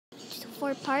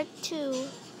for part 2.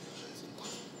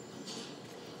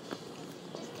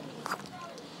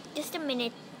 Just a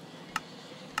minute.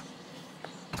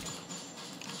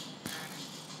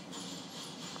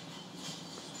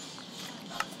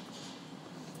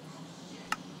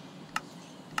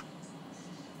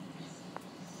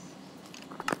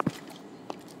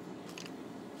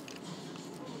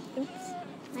 Oops,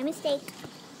 my mistake.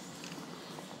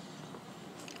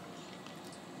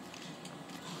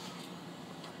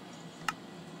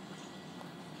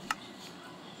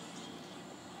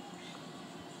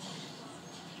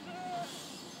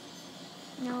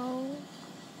 No.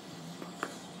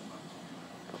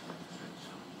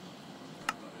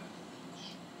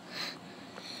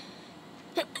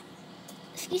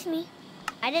 Excuse me.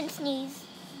 I didn't sneeze.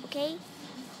 Okay?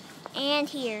 And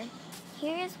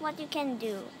here's what you can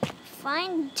do.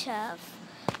 Find Jeff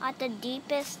at the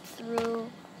deepest through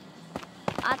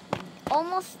at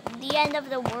almost the end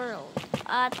of the world.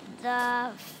 Out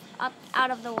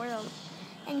of the world.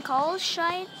 And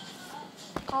calcite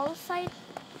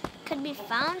could be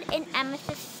found in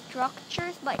amethyst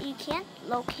structures, but you can't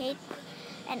locate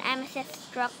an amethyst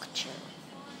structure.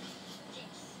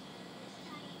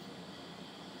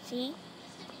 See?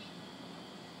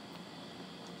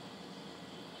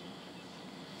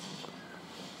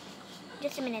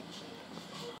 Just a minute.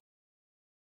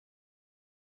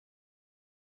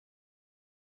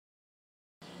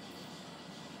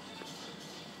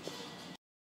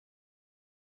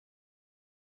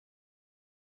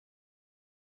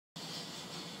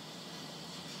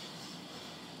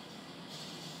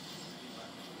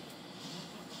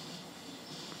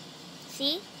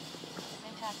 See?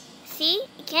 See?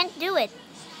 You can't do it.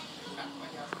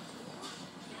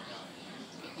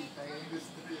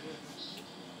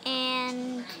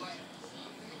 And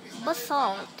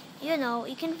basalt. You know,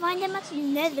 you can find them at the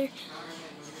nether.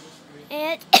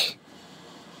 And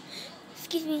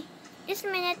excuse me, just a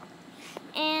minute.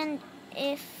 And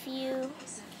if you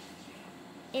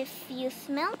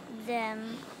smelt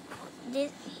them,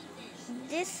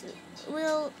 this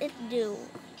will it do.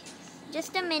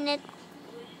 Just a minute.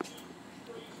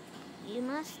 You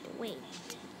must wait.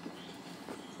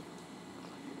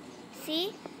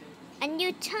 See? A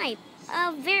new type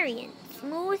of variant,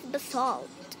 smooth basalt.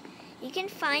 You can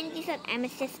find these at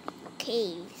amethyst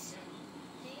caves.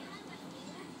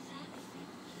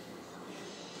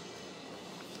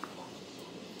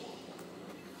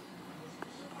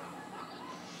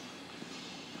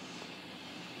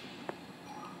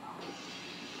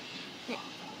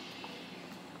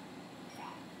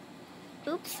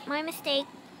 Oops, my mistake.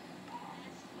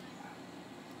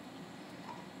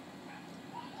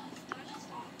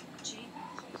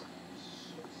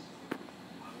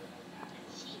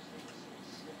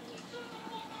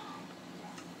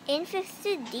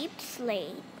 Infested deep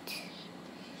slate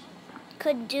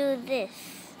could do this.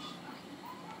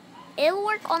 It'll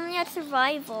work only at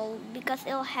survival because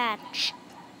it'll hatch.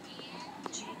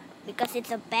 Because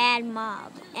it's a bad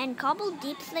mob. And cobbled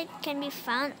deep slate can be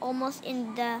found almost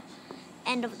in the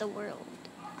end of the world.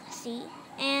 See?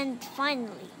 And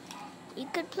finally, you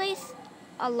could place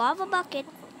a lava bucket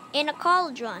in a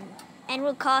cauldron and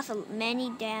will cause many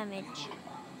damage.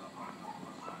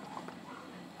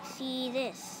 See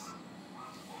this?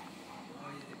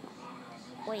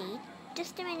 Wait,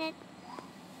 just a minute.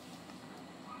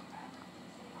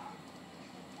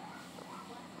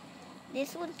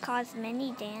 This would cause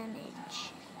many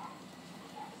damage.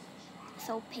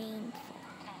 So painful.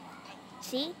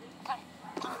 See?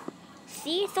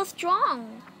 See, it's so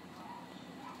strong.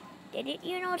 Didn't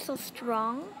you know it's so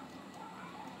strong?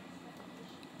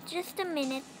 Just a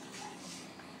minute.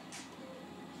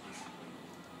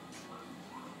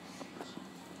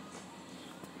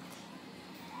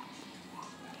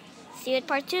 See you at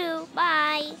part 2.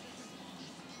 Bye.